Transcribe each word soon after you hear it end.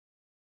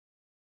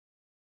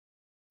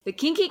The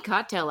Kinky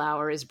Cocktail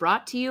Hour is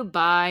brought to you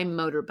by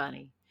Motor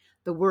Bunny,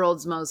 the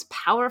world's most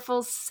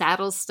powerful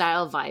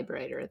saddle-style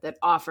vibrator that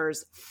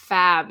offers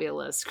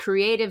fabulous,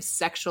 creative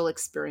sexual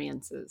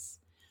experiences.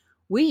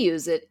 We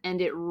use it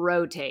and it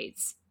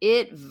rotates,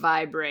 it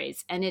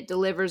vibrates, and it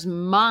delivers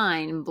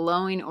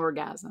mind-blowing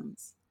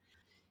orgasms.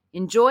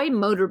 Enjoy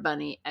Motor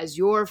Bunny as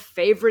your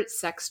favorite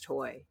sex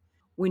toy.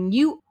 When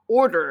you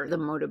order the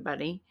Motor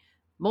Bunny,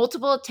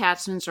 multiple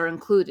attachments are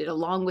included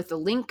along with the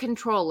Link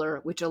controller,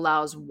 which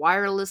allows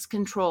wireless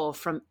control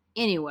from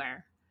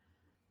anywhere.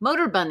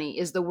 Motor Bunny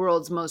is the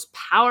world's most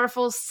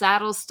powerful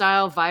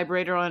saddle-style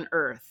vibrator on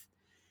Earth.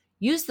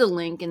 Use the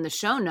link in the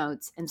show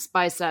notes and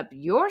spice up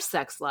your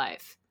sex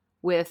life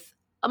with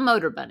a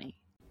Motor Bunny.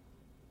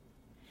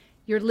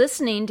 You're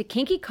listening to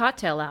Kinky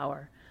Cocktail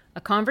Hour,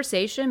 a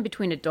conversation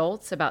between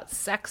adults about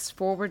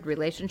sex-forward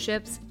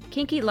relationships,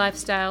 kinky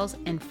lifestyles,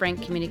 and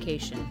frank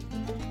communication.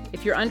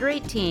 If you're under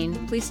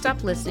 18, please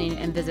stop listening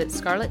and visit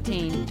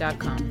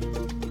scarletteen.com.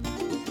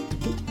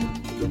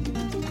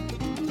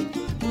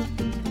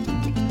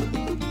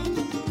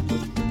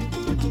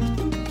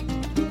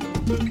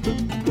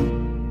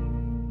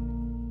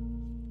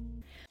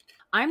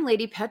 I'm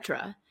Lady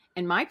Petra,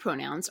 and my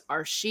pronouns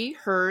are she,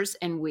 hers,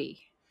 and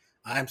we.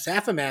 I'm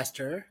Safa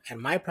Master,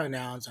 and my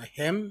pronouns are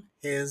him,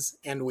 his,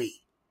 and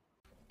we.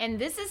 And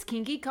this is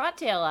Kinky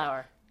Cocktail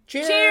Hour.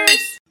 Cheers!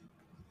 Cheers!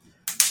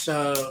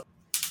 So,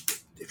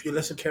 if you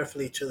listen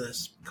carefully to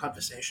this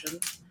conversation,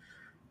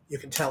 you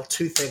can tell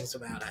two things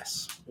about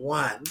us.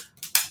 One,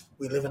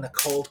 we live in a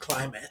cold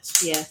climate.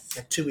 Yes.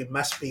 And two, we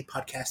must be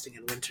podcasting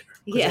in winter.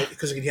 Yeah.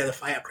 Because you can hear the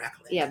fire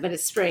crackling. Yeah, but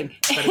it's spring.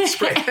 But it's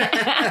spring.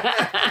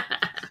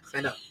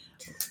 I know.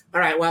 All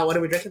right, well, what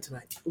are we drinking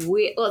tonight?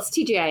 It's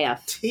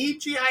TGIF.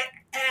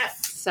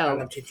 TGIF.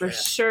 So, for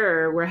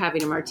sure, we're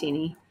having a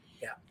martini.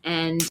 Yeah.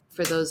 And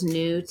for those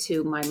new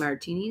to my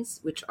martinis,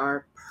 which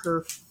are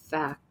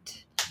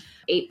perfect,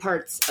 8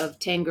 parts of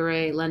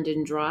Tanqueray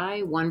London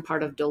Dry, 1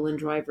 part of Dolan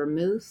Dry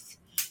Vermouth,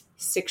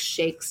 6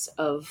 shakes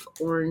of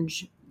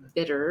orange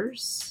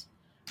bitters,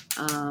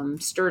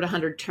 stirred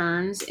 100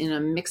 turns in a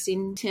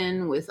mixing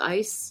tin with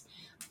ice,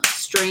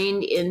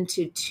 strained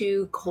into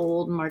 2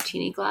 cold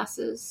martini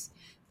glasses.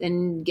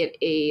 Then get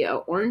a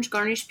orange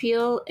garnish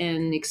peel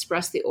and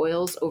express the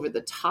oils over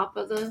the top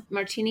of the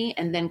martini,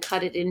 and then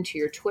cut it into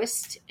your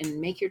twist and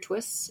make your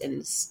twists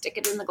and stick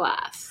it in the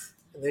glass.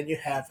 And then you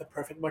have a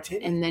perfect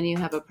martini. And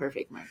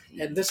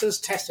this is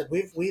tested.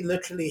 We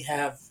literally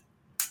have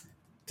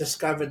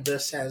discovered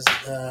this as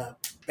the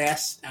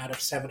best out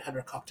of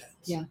 700 cocktails.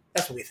 Yeah.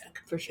 That's what we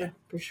think. For sure.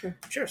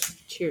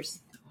 Cheers.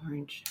 Cheers.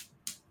 Orange.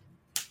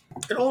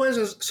 It always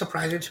is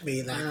surprising to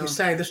me that you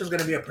say this is going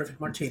to be a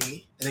perfect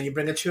martini, and then you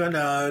bring it to your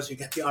nose, you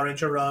get the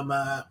orange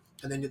aroma,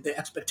 and then the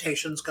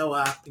expectations go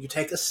up, and you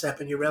take a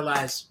sip, and you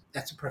realize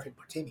that's a perfect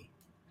martini.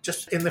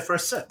 Just in the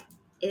first sip.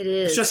 It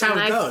is. It's just how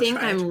it goes, I think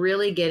right? I'm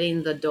really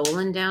getting the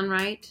Dolan down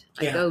right.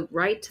 I go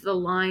right to the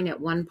line at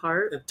 1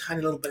 part. A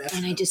tiny little bit extra.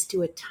 And I just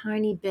do a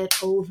tiny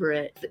bit over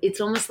it. It's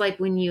almost like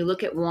when you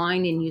look at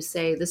wine and you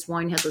say, this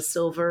wine has a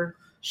silver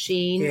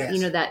sheen. Yes.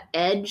 You know, that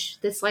edge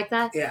that's like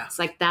that? Yeah. It's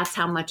like that's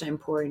how much I'm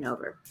pouring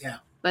over. Yeah.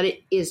 But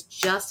it is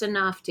just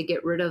enough to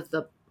get rid of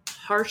the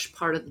harsh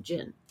part of the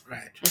gin.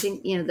 Right. I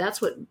think,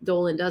 that's what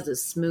Dolan does,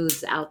 is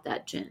smooths out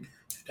that gin.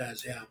 It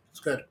does, yeah. It's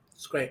good.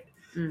 It's great.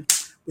 Mm.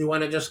 We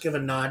want to just give a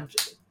nod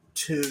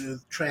to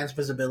Trans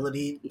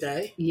Visibility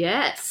Day.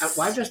 Yes.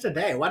 Why just a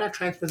day? Why not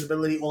Trans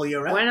Visibility all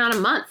year round? Why not a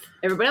month?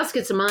 Everybody else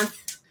gets a month.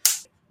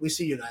 We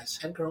see you guys.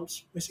 And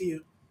girls, we see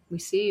you. We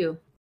see you.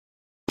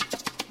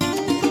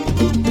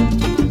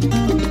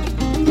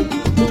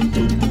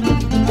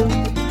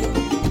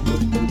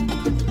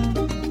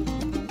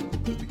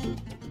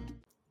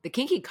 The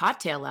Kinky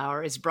Cocktail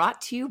Hour is brought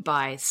to you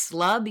by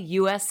Slub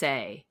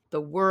USA, the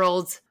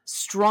world's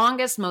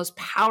strongest, most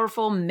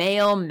powerful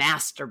male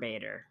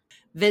masturbator.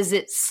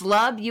 Visit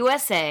Slub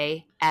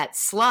USA at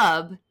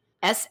slubb,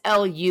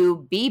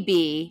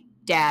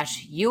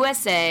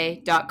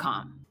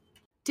 slubb-usa.com.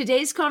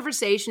 Today's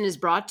conversation is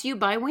brought to you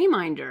by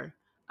WeMinder,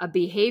 a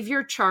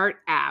behavior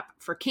chart app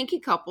for kinky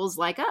couples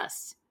like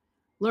us.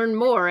 Learn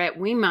more at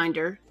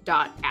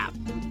weminder.app.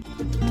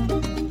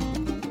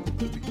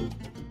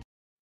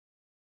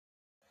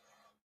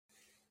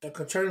 So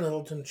concerning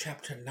Littleton,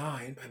 Chapter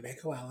 9 by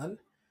Mako Allen.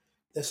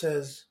 This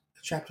is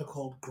a chapter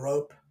called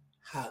Grope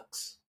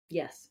Hugs.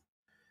 Yes.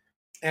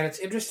 And it's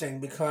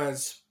interesting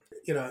because,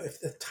 if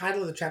the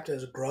title of the chapter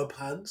is Grope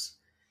Hugs,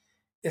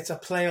 it's a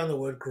play on the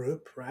word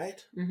group,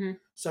 right? Mm-hmm.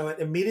 So it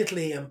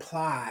immediately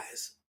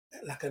implies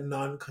like a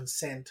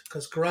non-consent,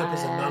 because grope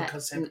is a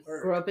non-consent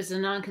word. Grope is a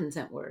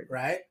non-consent word.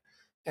 Right?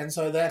 And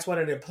so that's what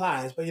it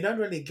implies. But you don't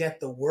really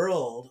get the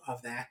world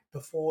of that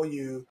before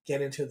you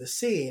get into the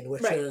scene,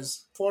 which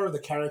is 4 of the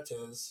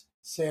characters,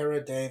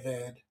 Sarah,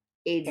 David,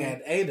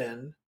 and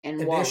Aiden,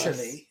 and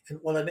initially.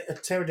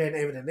 Sarah, David,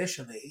 and Aiden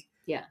initially.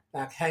 Yeah.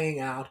 Like hanging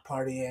out,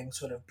 partying,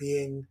 sort of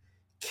being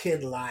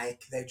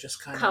kid-like. They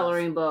just kind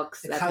coloring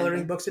books.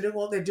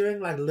 They're doing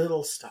like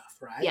little stuff,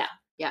 right? Yeah.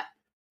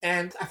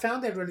 And I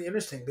found that really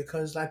interesting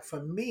because, like,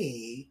 for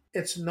me,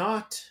 it's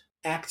not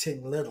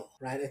acting little,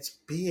 right? It's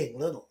being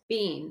little.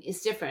 Being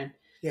is different.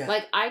 Yeah.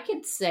 Like I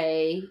could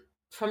say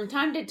from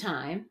time to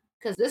time,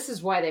 because this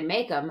is why they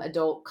make them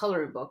adult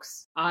coloring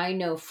books. I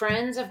know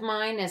friends of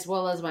mine as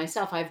well as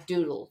myself, I've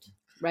doodled,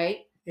 right?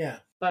 Yeah.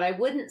 But I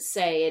wouldn't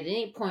say at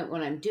any point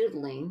when I'm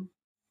doodling,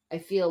 I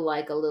feel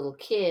like a little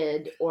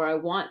kid, or I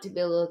want to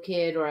be a little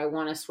kid, or I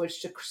want to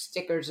switch to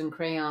stickers and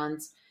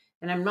crayons.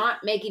 And I'm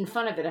not making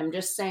fun of it. I'm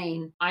just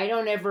saying I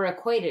don't ever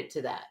equate it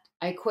to that.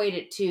 I equate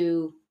it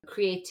to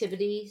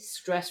creativity,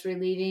 stress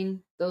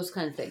relieving, those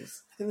kind of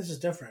things. I think this is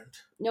different.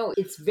 No,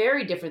 it's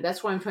very different.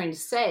 That's what I'm trying to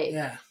say.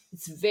 Yeah.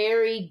 It's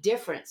very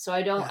different. So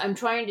Yeah. I'm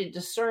trying to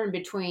discern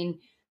between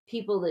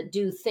people that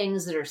do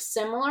things that are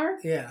similar,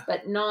 Yeah.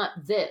 but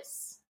not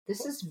this.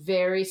 This is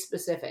very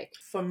specific.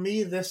 For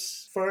me,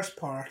 this first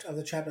part of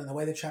the chapter and the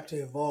way the chapter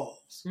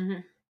evolves, Mm-hmm.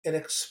 it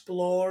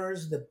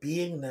explores the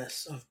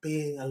beingness of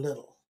being a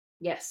little.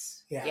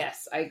 Yes. Yeah.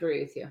 Yes, I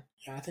agree with you.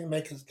 Yeah, I think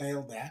Macon's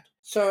nailed that.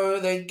 So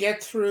they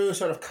get through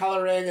sort of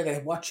coloring and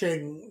they're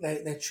watching,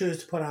 they choose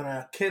to put on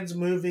a kids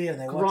movie and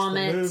they watch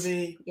the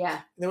movie. Yeah.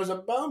 There was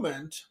a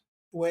moment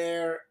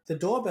where the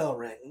doorbell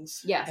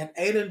rings and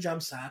Aiden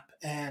jumps up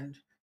and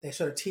they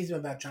sort of tease him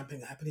about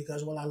jumping up and he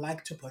goes, well, I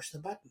like to push the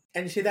button.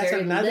 And you see, that's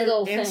Very another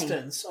little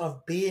instance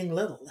of being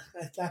little.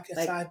 It's like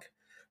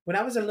when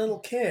I was a little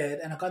kid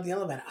and I got the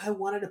elevator, I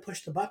wanted to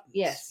push the buttons.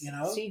 Yes. You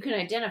know? So you can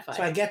identify.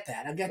 So I get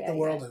that. I get the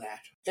world of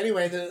that.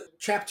 Anyway, the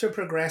chapter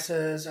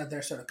progresses and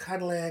they're sort of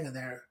cuddling and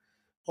they're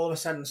all of a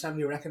sudden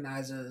somebody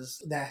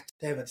recognizes that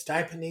David's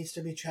diaper needs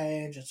to be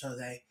changed. And so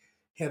they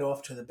head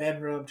off to the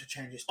bedroom to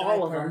change his diaper.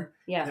 All of them.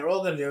 Yeah. And they're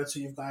all going to do it.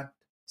 So you've got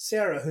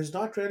Sarah, who's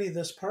not really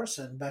this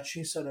person, but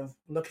she's sort of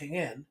looking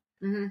in.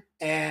 Mm-hmm.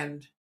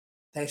 And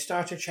they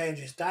start to change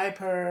his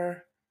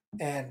diaper.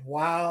 And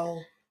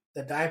while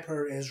the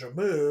diaper is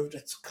removed,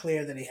 it's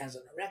clear that he has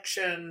an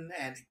erection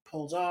and he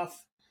pull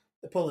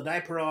the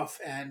diaper off.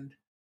 And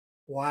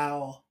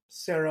while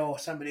Sarah or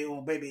somebody,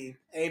 or maybe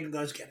Aiden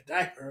goes to get a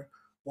diaper,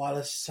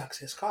 Wallace sucks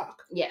his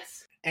cock.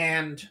 Yes.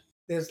 And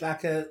there's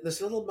like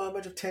this little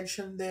moment of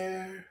tension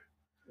there.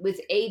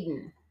 With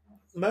Aiden.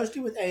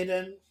 Mostly with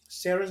Aiden.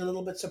 Sarah's a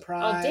little bit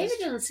surprised. Oh, David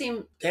doesn't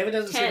seem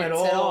at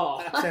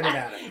all upset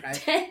about it,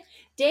 right?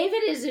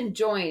 David is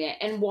enjoying it,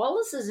 and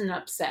Wallace isn't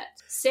upset.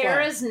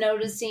 Sarah's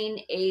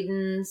noticing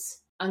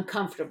Aiden's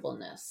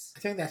uncomfortableness. I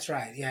think that's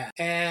right, yeah.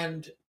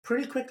 And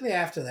pretty quickly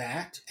after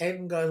that,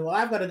 Aiden goes, well,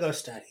 I've got to go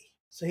study.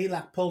 So he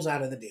pulls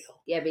out of the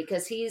deal. Yeah,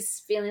 because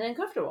he's feeling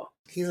uncomfortable.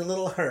 He's a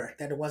little hurt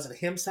that it wasn't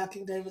him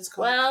sucking David's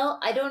cock. Well,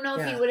 I don't know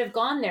if he would have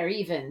gone there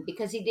even,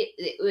 because he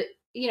did,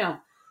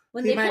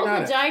 when they pulled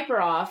the diaper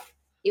off,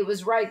 it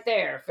was right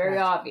there, very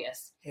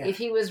obvious. Yeah. If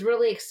he was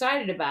really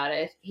excited about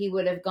it, he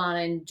would have gone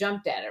and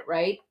jumped at it,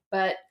 right?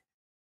 But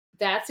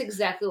that's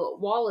exactly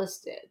what Wallace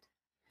did.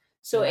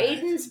 So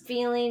Aiden's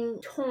feeling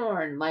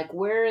torn, like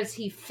where is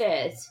he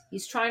fit?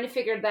 He's trying to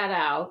figure that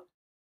out,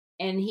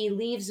 and he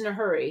leaves in a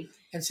hurry.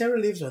 And Sarah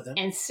leaves with him.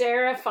 And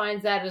Sarah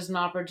finds that as an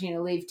opportunity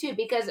to leave too,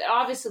 because it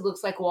obviously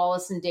looks like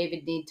Wallace and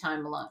David need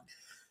time alone.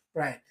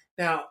 Right.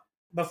 Now,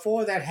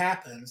 before that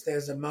happens,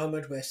 there's a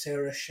moment where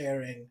Sarah's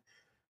sharing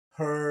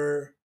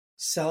her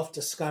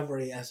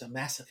self-discovery as a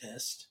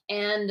masochist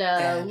and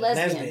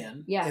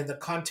lesbian. Yeah. In the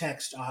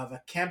context of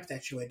a camp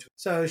that she went to.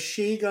 So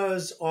she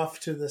goes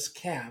off to this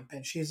camp,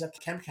 and she's a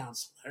camp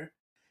counselor,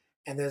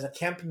 and there's a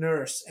camp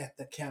nurse at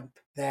the camp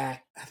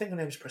that, I think her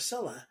name is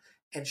Priscilla,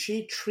 and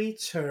she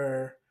treats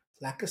her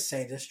like a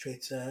sadist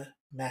treats a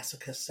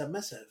masochist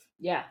submissive.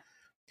 Yeah.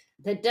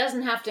 That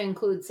doesn't have to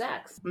include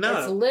sex. No.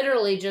 It's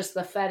literally just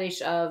the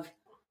fetish of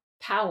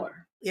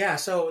power. Yeah,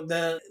 so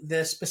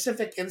the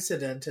specific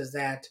incident is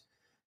that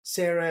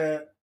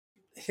Sarah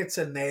hits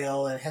a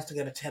nail and has to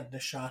get a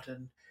tetanus shot,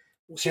 and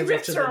she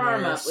rips her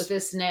arm up with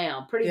this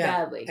nail pretty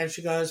badly. And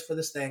she goes for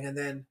this thing, and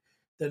then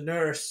the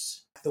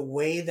nurse, the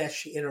way that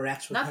she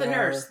interacts with her... Not the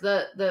nurse,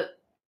 the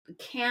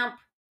camp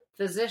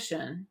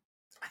physician.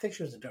 I think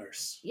she was a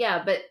nurse.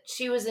 Yeah, but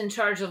she was in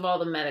charge of all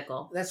the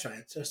medical. That's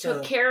right. So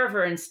took care of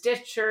her and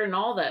stitched her and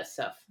all that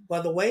stuff.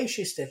 Well, the way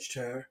she stitched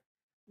her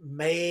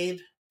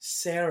made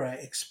Sarah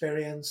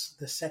experience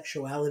the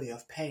sexuality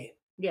of pain.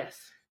 Yes.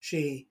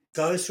 She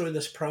goes through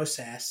this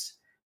process,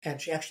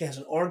 and she actually has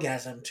an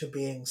orgasm to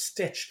being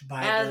stitched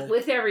by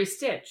with every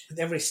stitch. With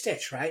every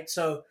stitch, right?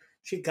 So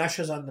she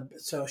gushes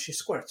so she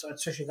squirts.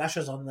 So she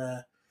gushes on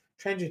the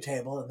changing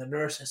table, and the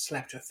nurse has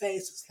slapped her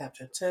face and slapped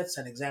her tits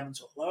and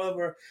examines all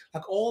over.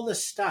 Like all the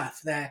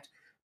stuff that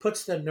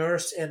puts the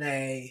nurse in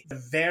a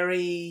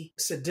very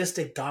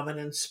sadistic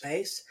dominant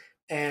space,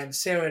 and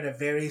Sarah in a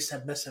very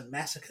submissive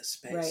masochist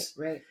space.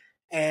 Right.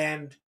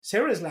 And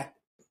Sarah is like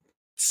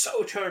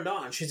so turned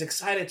on. She's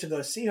excited to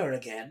go see her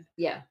again.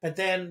 Yeah. But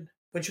then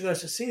when she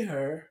goes to see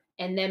her...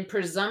 And then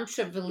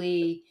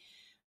presumptively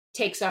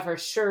takes off her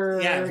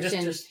shirt and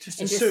just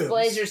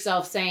displays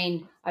herself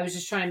saying, I was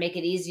just trying to make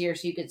it easier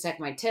so you could suck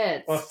my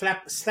tits. Or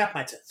slap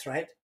my tits,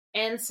 right?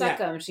 And suck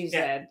them, she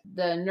said.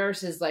 The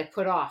nurse is like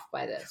put off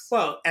by this.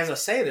 Well, as a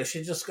sadist,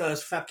 she just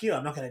goes, fuck you,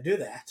 I'm not going to do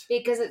that.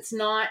 Because it's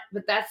not,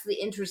 but that's the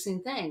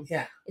interesting thing.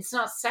 Yeah. It's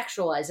not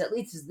sexualized. At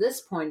least at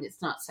this point,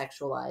 it's not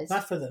sexualized.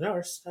 Not for the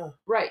nurse, no.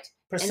 Right.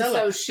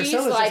 Priscilla, and so she's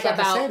Priscilla's like just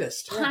about a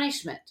sadist.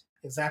 punishment.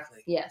 Yeah. Exactly.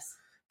 Yes.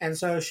 And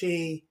so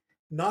she,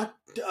 not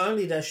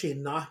only does she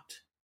not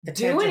Do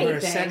attend to her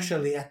anything.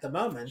 sexually at the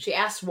moment. She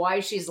asks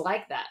why she's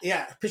like that.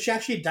 Yeah, but she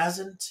actually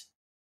doesn't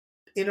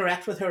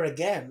interact with her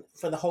again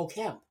for the whole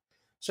camp.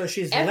 So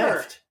she's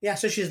left. Yeah,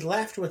 so she's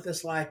left with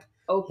this like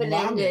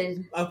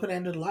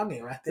open-ended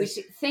longing, right? We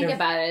should think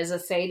about it as a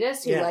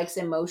sadist who likes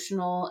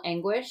emotional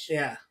anguish.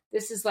 Yeah.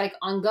 This is like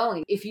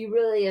ongoing. If you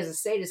really, as a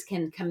sadist,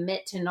 can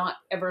commit to not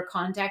ever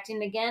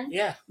contacting again,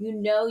 you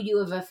know you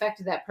have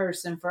affected that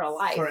person for a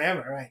life.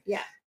 Forever, right?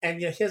 Yeah.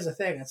 And here's the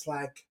thing. It's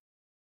like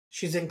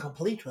she's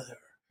incomplete with her.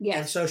 Yeah.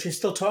 And so she's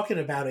still talking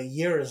about it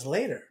years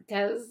later.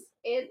 Because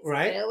it's still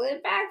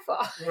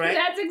impactful. Right.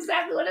 That's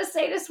exactly what a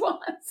sadist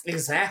wants.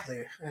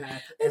 Exactly.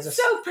 It's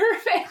so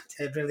perfect.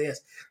 It really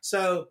is.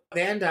 So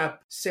they end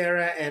up,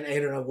 Sarah and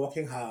Aiden are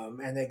walking home,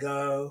 and they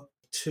go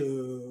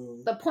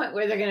to the point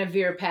where they're going to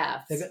veer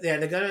paths.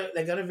 They're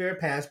gonna veer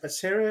paths, but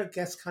Sarah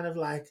gets kind of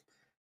like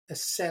a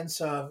sense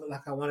of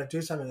like, I want to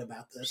do something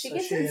about this. She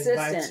gets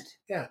insistent.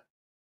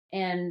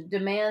 And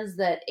demands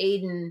that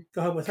Aiden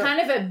go home with her.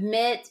 Kind of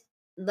admit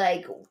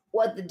like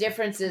what the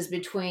difference is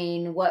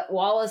between what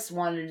Wallace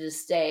wanted to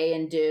stay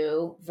and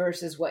do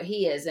versus what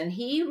he is. And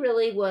he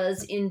really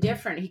was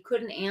indifferent. He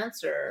couldn't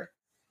answer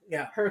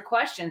her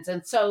questions.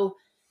 And so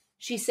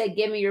she said,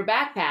 give me your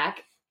backpack.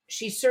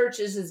 She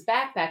searches his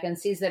backpack and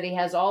sees that he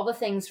has all the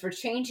things for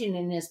changing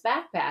in his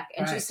backpack.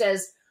 And she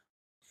says,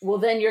 well,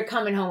 then you're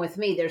coming home with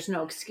me. There's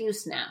no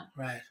excuse now.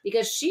 Right.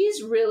 Because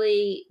she's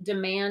really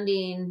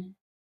demanding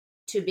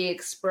to be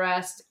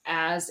expressed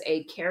as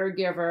a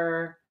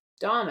caregiver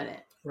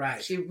dominant.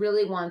 Right. She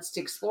really wants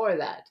to explore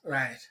that.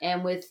 Right.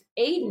 And with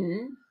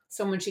Aiden,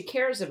 someone she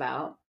cares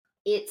about,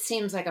 it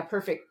seems like a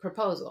perfect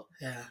proposal.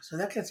 Yeah. So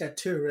that gets at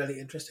two really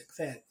interesting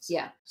things.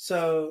 Yeah.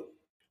 So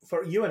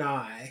for you and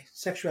I,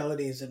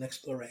 sexuality is an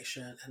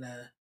exploration and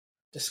a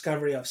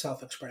discovery of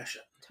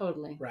self-expression.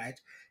 Totally. Right.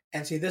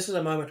 And see, this is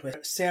a moment where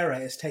Sarah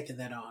is taking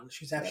that on.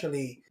 She's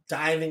actually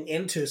diving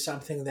into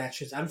something that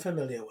she's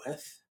unfamiliar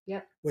with.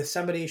 Yep. With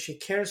somebody she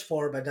cares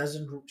for, but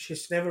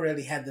she's never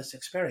really had this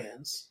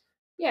experience.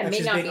 Yeah, may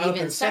not be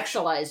even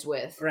sexualized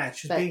with. Right.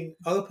 She's being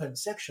open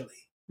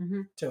sexually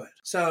to it.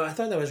 So I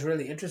thought that was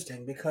really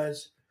interesting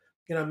because,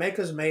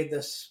 Maker's made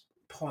this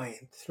point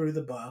through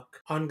the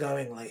book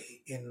ongoingly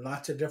in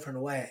lots of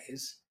different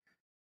ways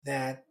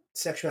that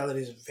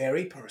sexuality is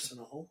very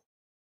personal.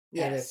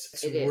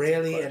 Yes, and it's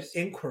really an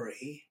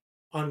inquiry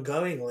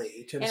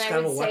ongoingly to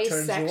discover what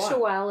turns you on.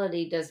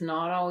 Sexuality does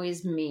not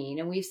always mean,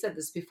 and we've said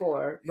this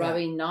before,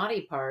 rubbing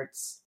naughty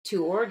parts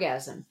to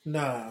orgasm.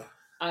 No.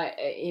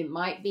 It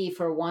might be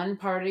for one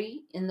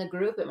party in the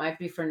group. It might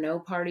be for no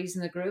parties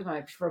in the group. It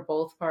might be for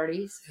both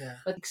parties. Yeah.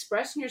 But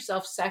expressing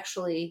yourself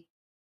sexually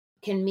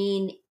can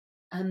mean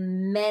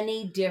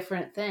many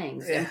different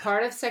things. Yeah. And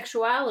part of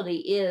sexuality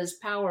is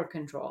power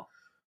control.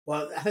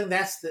 Well, I think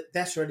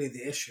that's really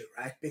the issue,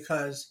 right?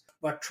 Because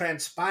what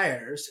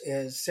transpires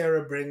is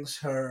Sarah brings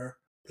her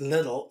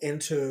Little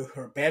into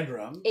her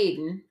bedroom.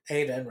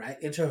 Aiden,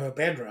 right? Into her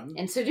bedroom.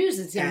 And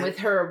seduces him with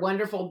her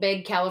wonderful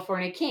big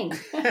California king.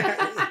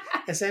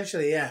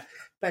 Essentially, yeah.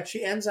 But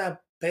she ends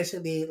up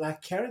basically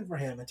like caring for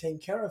him and taking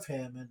care of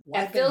him. And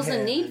it feels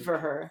a need for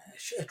her.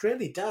 It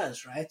really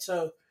does, right?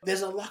 So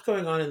there's a lot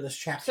going on in this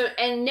chapter.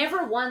 And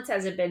never once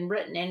has it been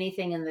written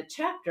anything in the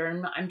chapter,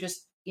 and I'm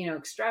just,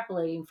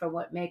 extrapolating from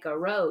what Mako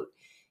wrote,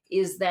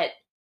 is that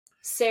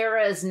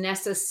Sarah is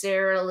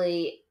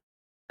necessarily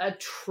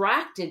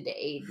attracted to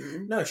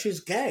Aiden. No,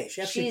 she's gay.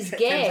 She's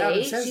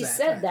gay. She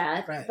said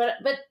that. Right.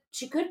 But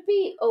she could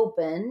be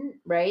open,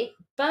 right?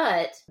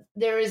 But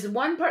there is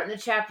one part in the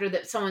chapter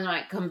that someone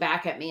might come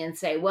back at me and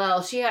say,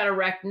 well, she had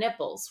erect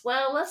nipples.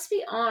 Well, let's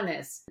be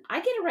honest. I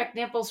get erect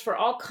nipples for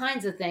all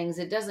kinds of things.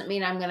 It doesn't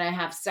mean I'm going to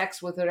have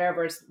sex with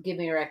whatever's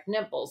giving me erect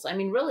nipples. I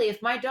mean, really,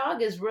 if my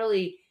dog is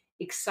really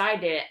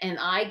excited and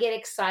I get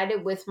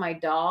excited with my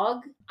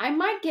dog, I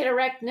might get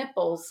erect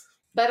nipples.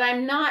 But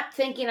I'm not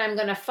thinking I'm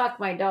going to fuck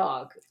my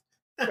dog,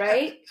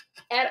 right?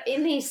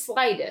 In the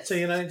slightest. So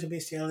you're not into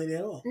bestiality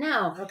at all?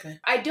 No. Okay.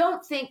 I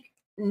don't think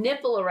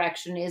nipple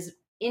erection is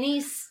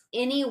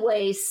any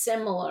way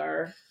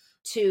similar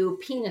to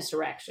penis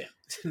erection.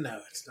 No,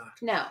 it's not.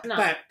 No.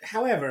 But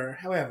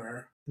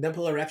however,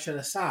 nipple erection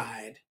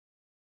aside,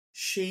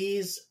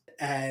 she's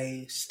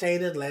a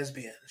stated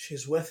lesbian.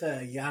 She's with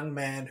a young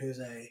man who's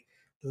a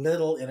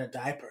little in a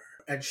diaper,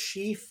 and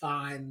she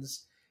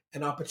finds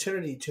an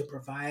opportunity to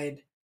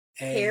provide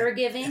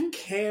caregiving,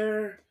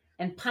 care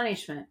and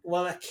punishment.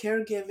 Well, a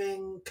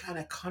caregiving kind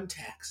of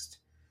context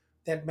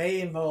that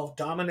may involve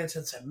dominance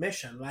and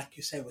submission, like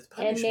you say, with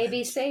punishment. And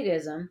maybe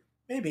sadism.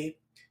 Maybe.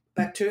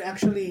 But to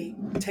actually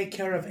take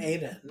care of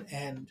Aiden.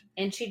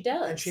 And she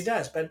does. And she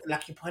does. But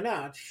like you point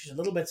out, she's a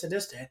little bit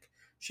sadistic.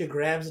 She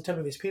grabs the tip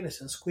of his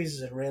penis and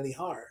squeezes it really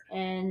hard.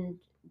 And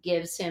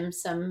gives him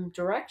some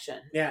direction.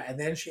 Yeah, and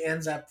then she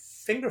ends up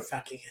finger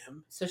fucking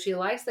him. So she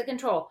likes the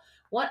control.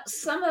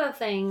 Some of the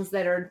things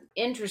that are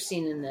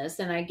interesting in this,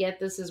 and I get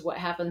this is what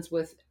happens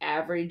with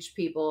average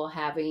people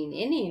having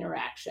any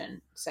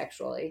interaction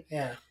sexually.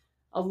 Yeah.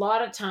 A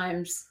lot of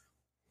times,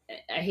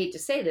 I hate to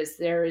say this,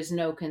 there is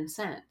no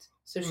consent.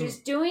 So she's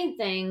doing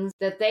things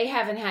that they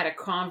haven't had a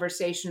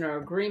conversation or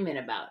agreement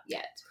about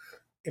yet.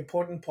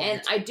 Important point.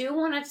 And I do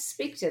want to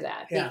speak to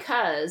that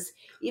because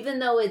even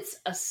though it's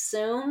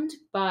assumed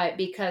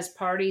because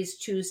parties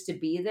choose to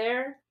be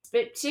there,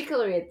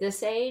 particularly at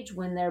this age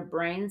when their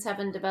brains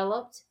haven't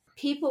developed,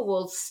 people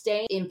will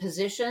stay in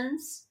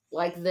positions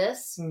like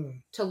this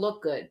to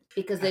look good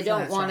because they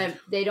don't want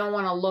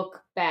to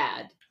look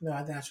bad.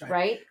 No, that's right.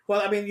 Right?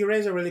 Well, I mean, you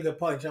raise a really good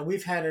point.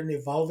 We've had an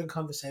evolving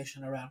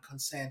conversation around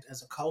consent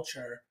as a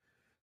culture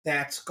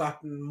that's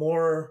gotten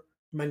more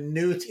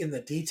minute in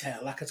the detail.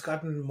 Like it's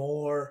gotten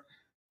more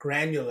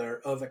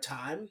granular over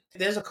time.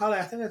 There's a college,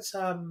 I think it's,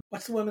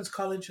 what's the women's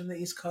college in the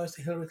East Coast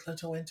that Hillary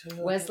Clinton went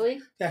to? Wesley?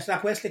 Yeah, it's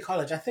like Wesley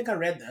College. I think I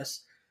read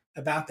this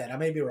about that. I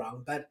may be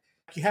wrong, but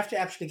you have to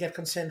actually get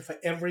consent for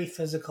every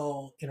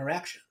physical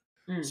interaction.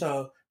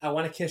 So I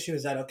want to kiss you.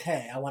 Is that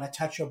okay? I want to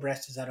touch your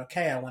breast. Is that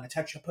okay? I want to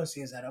touch your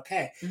pussy. Is that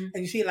okay? And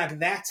you see, like,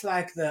 that's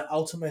like the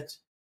ultimate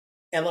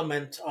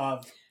element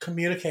of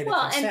communicated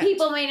consent. And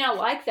people may not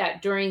like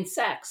that during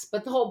sex,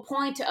 but the whole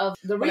point of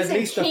the reason at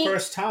least the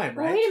first time,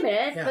 right? Wait a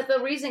minute. Yeah. But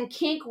the reason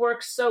kink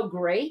works so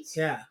great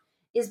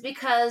is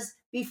because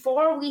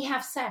before we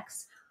have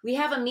sex, we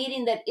have a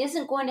meeting that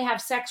isn't going to have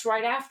sex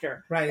right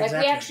after. Right, like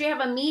exactly. We actually have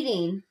a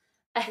meeting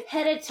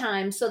ahead of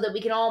time so that we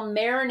can all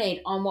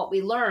marinate on what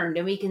we learned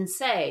and we can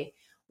say,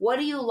 what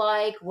do you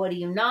like? What do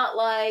you not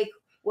like?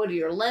 What are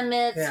your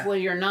limits? What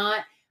are your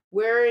not?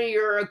 Where are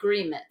your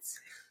agreements?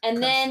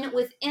 And then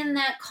within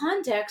that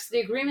context,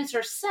 the agreements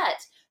are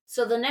set.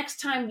 So the next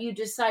time you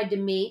decide to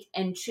meet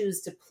and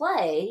choose to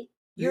play,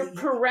 your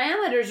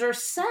parameters are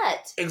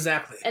set.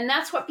 Exactly. And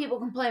that's what people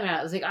complain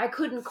about. It's like, I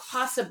couldn't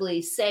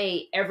possibly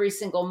say every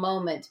single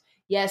moment,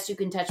 yes, you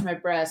can touch my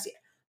breast.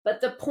 But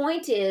the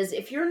point is,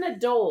 if you're an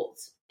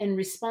adult and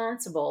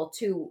responsible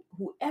to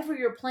whoever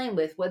you're playing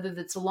with, whether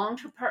that's a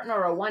long-term partner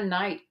or a one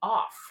night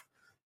off.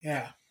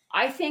 Yeah.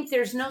 I think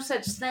there's no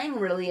such thing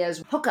really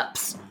as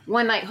hookups,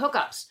 one night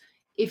hookups.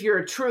 If you're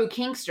a true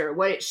kinkster,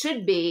 what it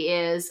should be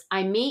is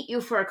I meet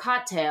you for a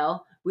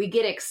cocktail, we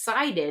get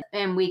excited,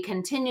 and we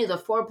continue the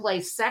foreplay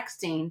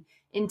sexting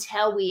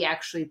until we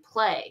actually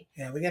play.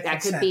 Yeah, we get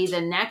that consent. Could be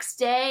the next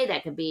day.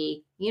 That could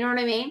be, you know what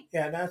I mean?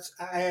 Yeah,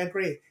 I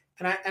agree.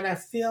 And I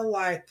feel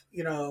like,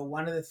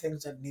 one of the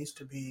things that needs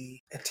to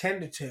be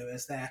attended to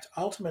is that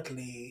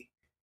ultimately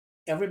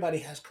everybody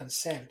has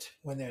consent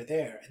when they're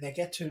there, and they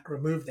get to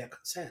remove their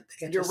consent.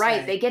 You're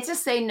right. They get to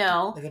say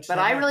no, but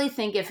I really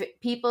think if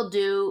people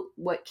do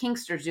what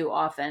kinksters do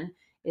often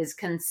is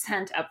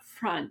consent up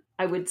front,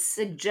 I would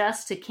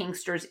suggest to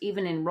kinksters,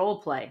 even in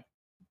role play,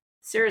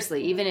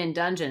 seriously, even in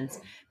dungeons,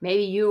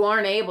 maybe you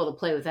aren't able to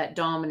play with that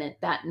dominant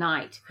that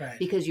night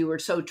because you were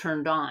so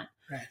turned on.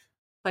 Right.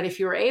 But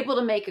if you're able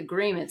to make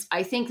agreements,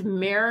 I think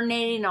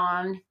marinating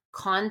on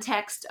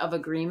context of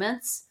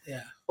agreements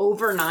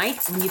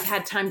overnight when you've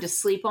had time to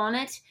sleep on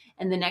it,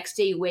 and the next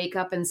day you wake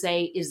up and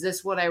say, is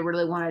this what I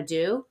really want to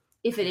do?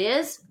 If it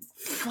is,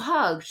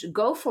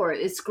 go for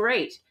it. It's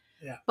great.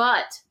 Yeah.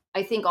 But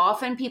I think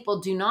often people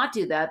do not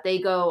do that. They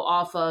go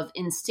off of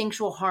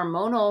instinctual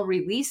hormonal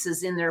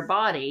releases in their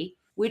body,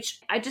 which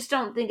I just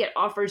don't think it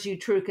offers you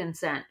true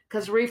consent,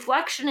 because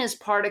reflection is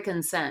part of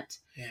consent.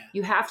 Yeah.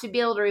 You have to be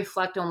able to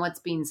reflect on what's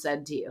being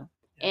said to you.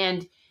 Yeah.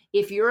 And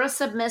if you're a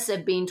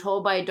submissive being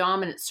told by a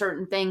dominant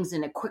certain things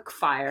in a quick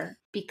fire,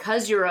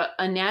 because you're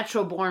a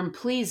natural born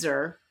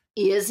pleaser,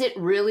 is it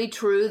really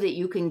true that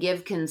you can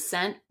give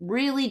consent,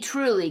 really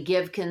truly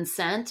give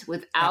consent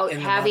without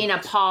having a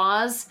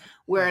pause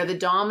where the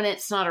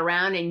dominant's not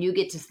around and you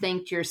get to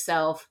think to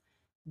yourself,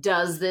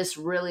 does this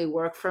really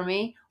work for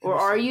me? Or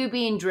are you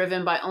being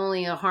driven by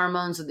only the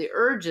hormones of the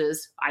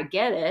urges? I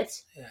get it.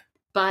 Yeah.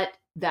 But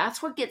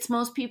that's what gets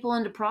most people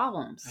into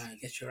problems. I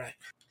guess you're right.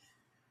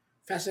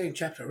 Fascinating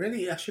chapter.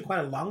 Really, actually quite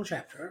a long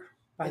chapter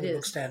by the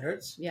book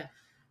standards. Yeah.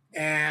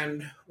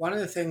 And one of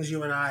the things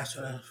you and I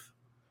sort of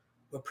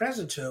were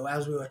present to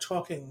as we were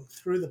talking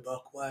through the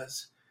book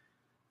was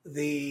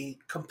the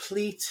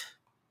complete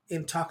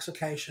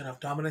intoxication of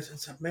dominance and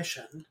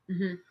submission,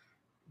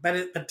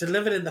 but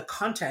delivered in the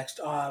context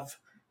of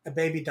a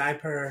baby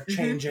diaper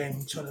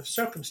changing sort of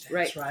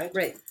circumstance, right?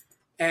 Right.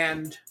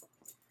 And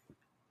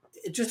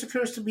it just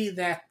occurs to me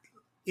that,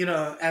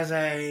 as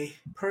a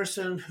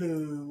person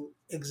who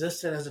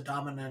existed as a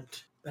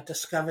dominant but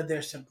discovered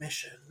their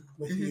submission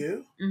with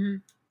you,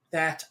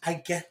 that I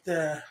get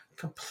the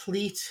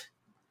complete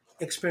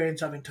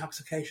experience of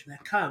intoxication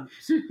that comes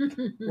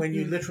when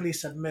you literally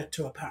submit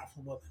to a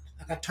powerful woman.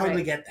 Like, I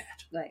totally get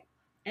that. Right.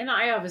 And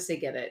I obviously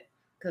get it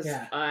because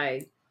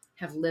I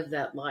have lived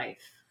that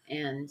life.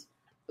 And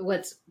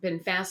what's been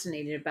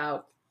fascinating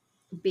about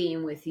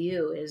being with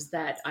you is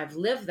that I've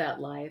lived that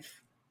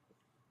life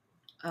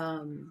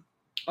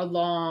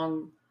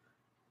along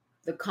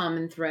the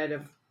common thread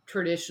of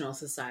traditional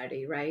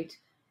society, right?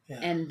 Yeah.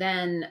 And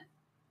then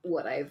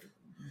what I've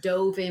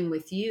dove in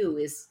with you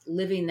is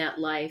living that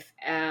life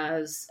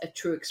as a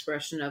true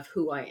expression of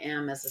who I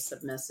am as a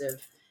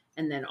submissive,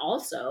 and then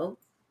also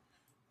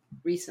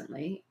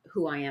recently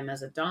who I am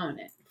as a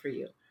dominant for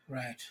you.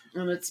 Right.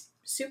 And it's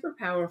super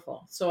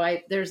powerful. So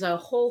there's a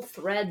whole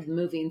thread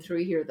moving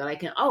through here that I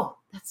can, oh,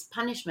 that's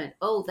punishment.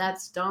 Oh,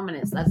 that's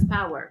dominance. That's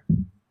power.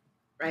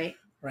 Right?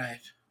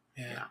 Right.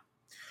 Yeah.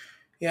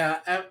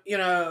 Yeah.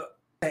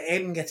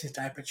 Aiden gets his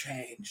diaper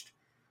changed.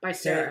 By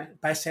Sarah.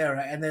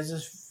 And there's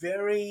this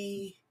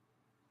very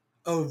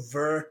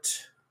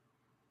overt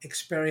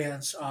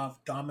experience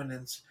of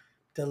dominance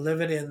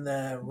delivered in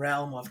the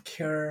realm of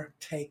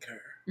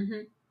caretaker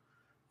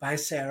by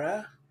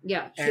Sarah.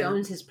 Yeah, she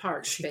owns his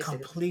part. She basically.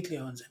 completely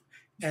owns him.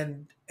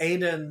 And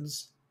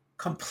Aiden's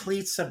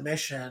complete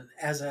submission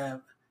as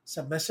a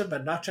submissive,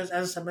 but not just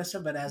as a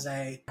submissive, but as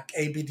a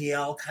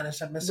ABDL kind of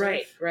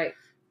submissive. Right.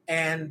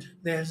 And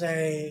there's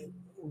a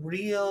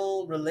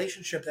real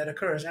relationship that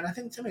occurs. And I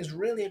think something's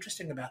really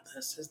interesting about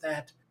this is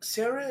that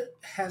Sarah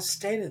has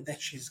stated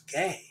that she's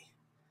gay.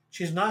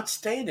 She's not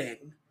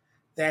stating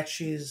that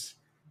she's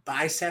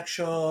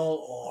bisexual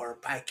or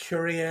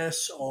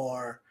bicurious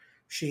or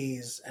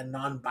she's a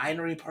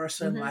non-binary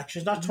person. Like,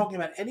 she's not talking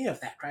about any of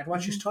that, right?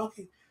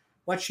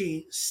 What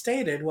she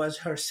stated was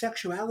her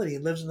sexuality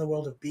lives in the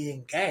world of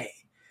being gay.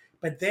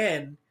 But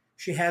then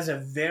she has a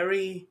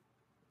very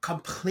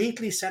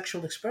completely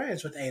sexual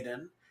experience with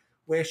Aiden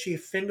where she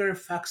finger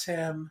fucks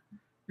him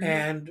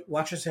and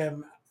watches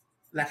him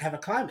like have a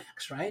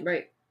climax, right?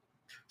 Right.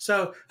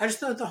 So I just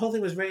thought the whole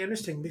thing was very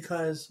interesting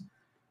because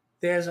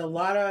there's a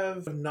lot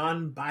of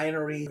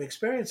non-binary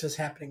experiences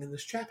happening in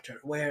this chapter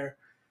where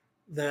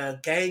the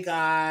gay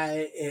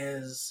guy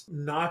is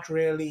not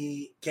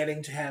really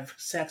getting to have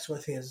sex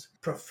with his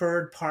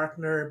preferred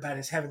partner, but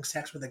is having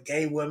sex with a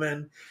gay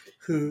woman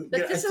who...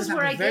 But this is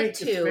where I get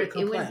to. When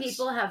complex.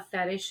 people have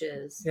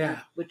fetishes,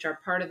 which are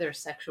part of their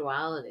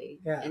sexuality,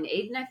 and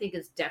Aiden, I think,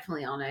 is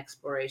definitely on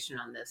exploration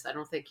on this. I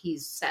don't think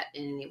he's set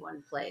in any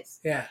one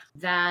place. Yeah.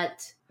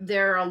 That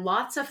there are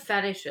lots of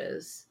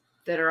fetishes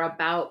that are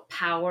about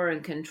power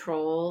and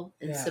control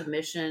and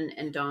submission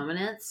and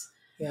dominance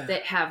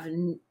that have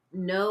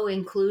no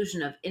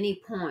inclusion of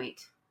any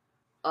point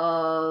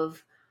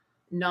of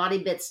naughty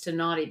bits to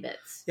naughty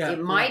bits. Yeah,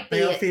 there might be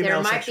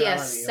a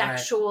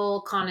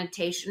sexual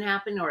connotation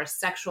happening or a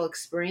sexual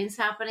experience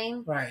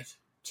happening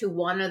to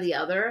one or the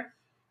other,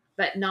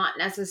 but not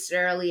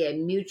necessarily a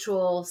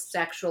mutual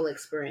sexual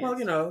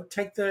experience. Well,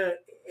 take the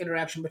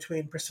interaction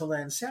between Priscilla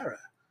and Sarah.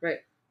 Right.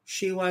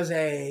 She was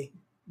a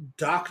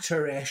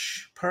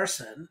doctor-ish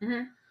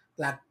person,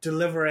 like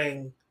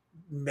delivering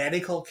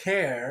medical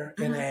care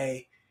in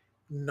a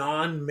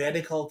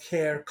non-medical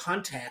care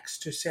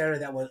context to Sarah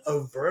that was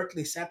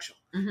overtly sexual,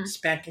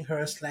 spanking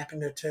her,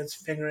 slapping her tits,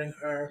 fingering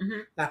her,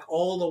 like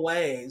all the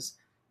ways.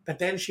 But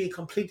then she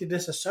completely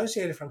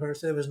disassociated from her,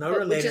 so there was no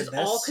relatedness. Which is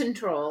all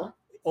control.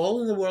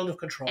 All in the world of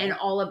control. And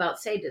all about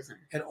sadism.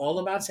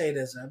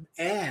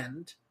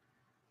 And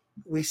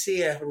we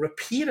see a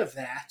repeat of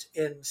that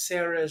in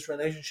Sarah's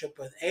relationship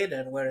with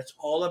Aiden, where it's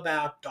all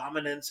about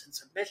dominance and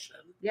submission.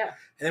 Yeah.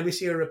 And then we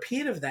see a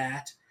repeat of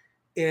that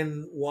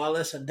in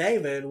Wallace and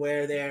David,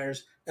 where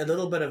there's a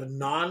little bit of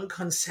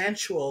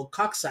non-consensual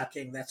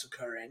cocksucking that's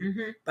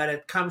occurring, but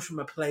it comes from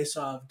a place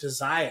of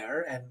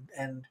desire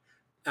and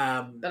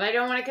but I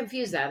don't want to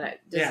confuse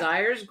that.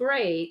 Desire's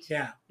great.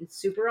 Yeah. It's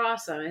super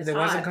awesome. It's there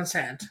hot, wasn't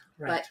consent.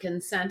 Right. But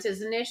consent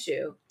is an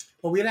issue.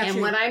 Well,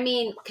 and what I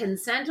mean,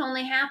 consent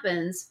only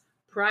happens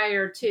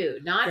prior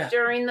to, not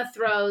during the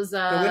throes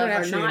of,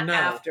 or not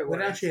afterwards. We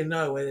don't actually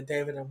know whether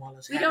David and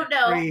Wallace we don't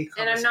know,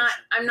 and I'm not,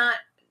 I'm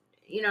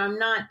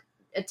not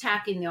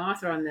attacking the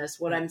author on this.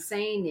 What I'm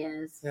saying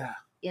is,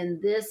 in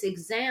this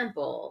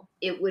example,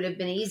 it would have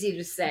been easy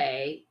to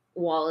say,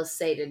 Wallace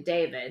say to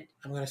David,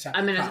 I'm not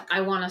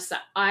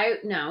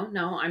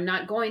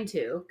going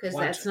to, because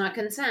that's not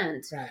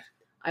consent. Right.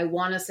 I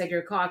want to suck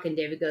your cock, and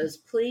David goes,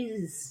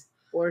 please,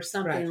 or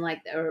something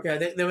like that. Or,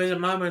 there was a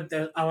moment,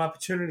 there's an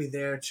opportunity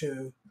there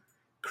to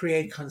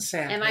create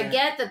consent. And I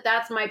get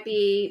that might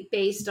be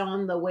based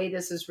on the way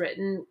this is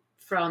written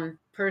from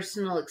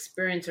personal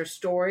experience or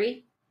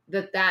story,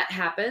 that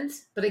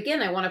happens. But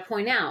again, I want to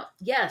point out,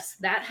 yes,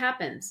 that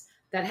happens.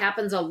 That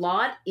happens a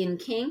lot in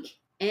kink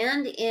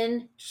and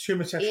in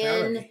human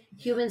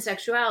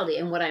sexuality.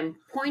 And what I'm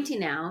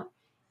pointing out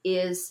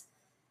is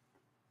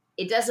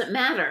it doesn't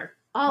matter.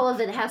 All of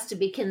it has to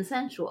be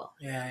consensual.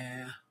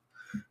 Yeah.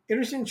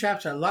 Interesting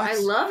chapter. I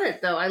love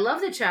it, though. I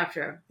love the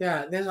chapter.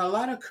 Yeah, there's a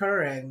lot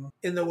occurring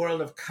in the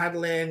world of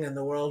cuddling and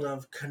the world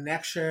of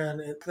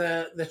connection.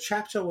 The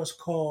chapter was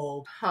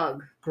called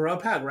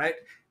Grope Hug, right?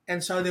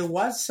 And so there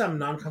was some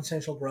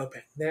non-consensual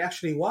groping. There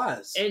actually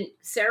was. And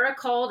Sarah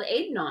called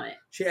Aiden on it.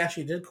 She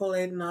actually did call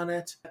Aiden on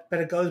it,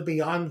 but it goes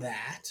beyond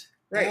that.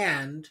 Right.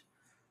 And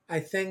I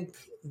think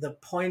the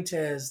point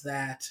is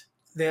that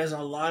there's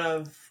a lot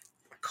of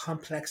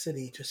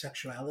complexity to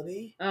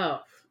sexuality.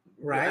 Oh,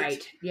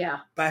 right.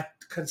 Yeah. But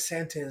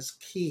consent is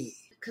key.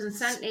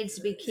 consent needs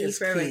to be key It's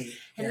for everyone. key,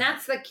 And yeah.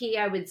 that's the key,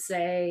 I would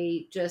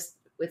say, just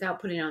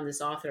without putting on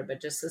this author,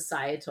 but just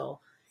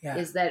societal,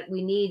 is that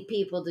we need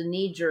people to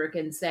knee jerk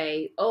and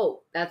say,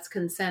 oh, that's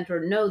consent, or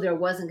no, there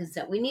wasn't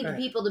consent. We need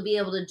people to be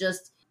able to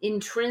just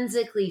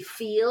intrinsically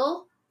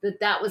feel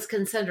that was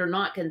consent or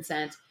not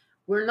consent.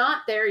 We're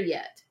not there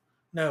yet.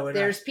 No,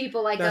 there's not.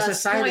 People like us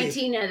society,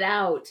 pointing it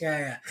out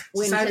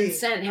when society,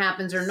 consent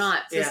happens or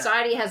not.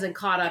 Society hasn't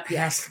caught up yet.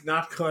 Has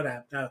not caught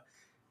up, no.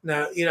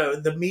 Now,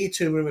 the Me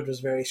Too movement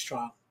was very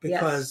strong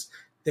because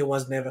there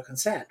was never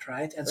consent,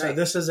 right? And so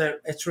this is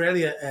it's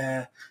really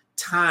a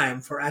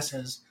time for us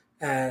as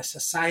a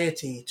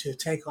society to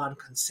take on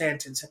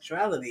consent and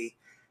sexuality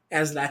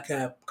as like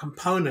a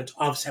component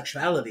of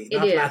sexuality,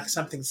 not like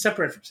something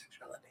separate from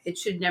sexuality. It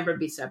should never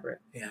be separate.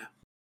 Yeah.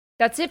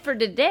 That's it for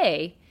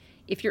today.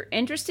 If you're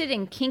interested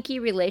in kinky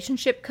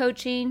relationship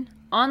coaching,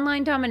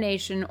 online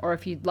domination, or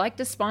if you'd like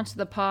to sponsor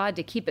the pod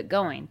to keep it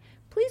going,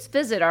 please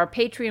visit our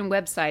Patreon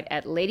website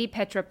at Lady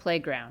Petra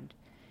Playground.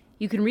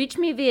 You can reach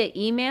me via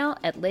email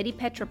at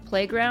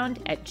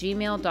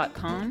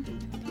ladypetraplayground@gmail.com.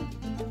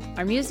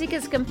 Our music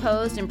is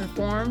composed and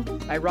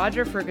performed by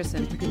Roger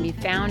Ferguson, who can be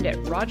found at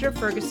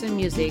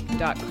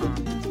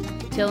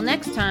rogerfergusonmusic.com. Till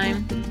next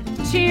time,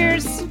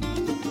 cheers!